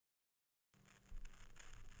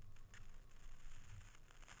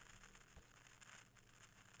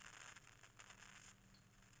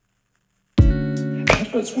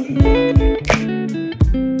adverts wouldn't work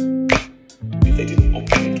if they didn't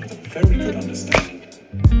operate with a very good understanding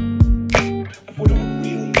of what our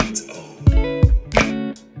real needs are,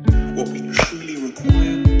 what we truly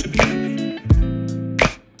require to be happy.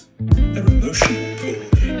 Their emotional pull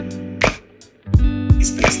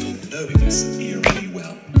is based on knowing us eerily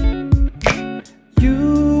well.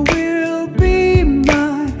 You will be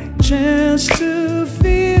my chance to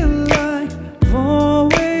feel like I've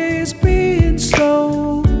always been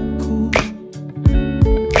so cool.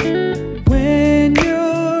 When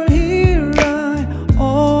you're here, I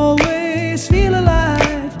always feel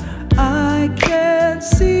alive. I can't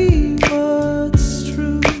see what's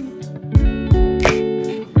true.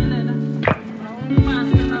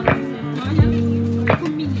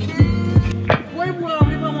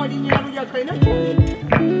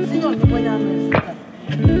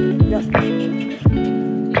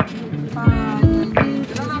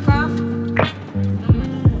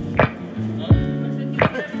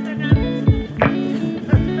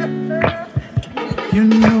 You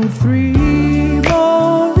know, 3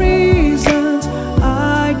 more reasons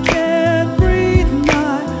I can't breathe.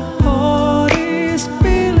 My heart is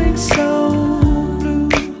feeling so blue.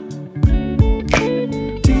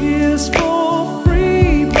 Tears for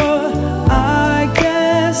free, but I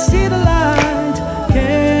can't see the light.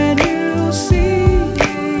 Can you see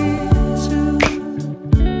it too?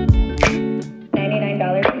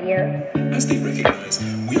 $99 a year. As they recognize,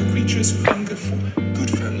 we are creatures who hunger for good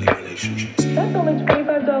family relationships, That's only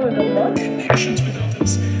 $25 a month. connections with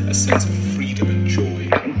others, a sense of freedom and joy,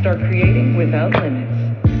 And start creating without limits.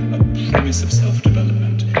 a promise of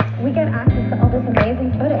self-development, We get access to all this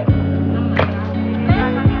amazing footage.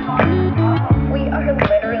 We are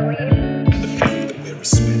literally and the feeling that we're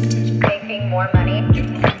respected, making more money, yet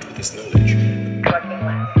armed with this knowledge. working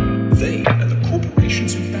less. They and the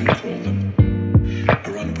corporations who bankroll them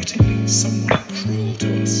are unwittingly somewhat cruel to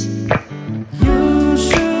us. You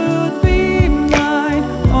should be mine,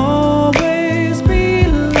 always be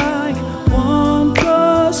like 1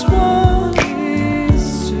 + 1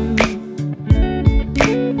 is 2.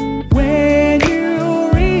 When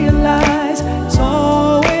you realize it's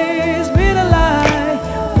always been a lie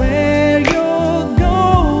where you're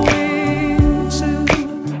going to.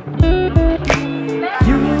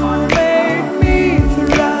 You make me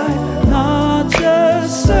thrive, not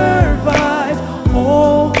just survive.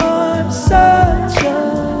 Oh, I'm such a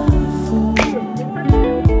fool.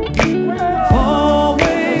 I've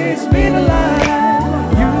always been alive.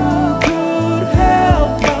 You could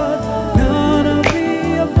help, but none of the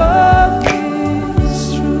above is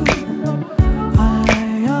true. I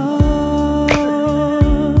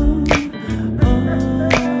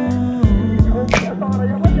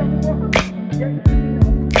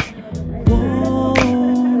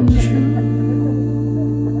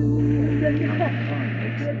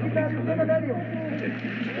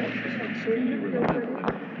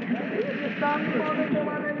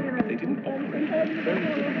They didn't operate with a very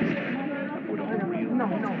good understanding of what our real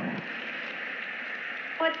needs are.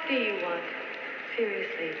 What do you want?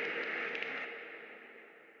 Seriously.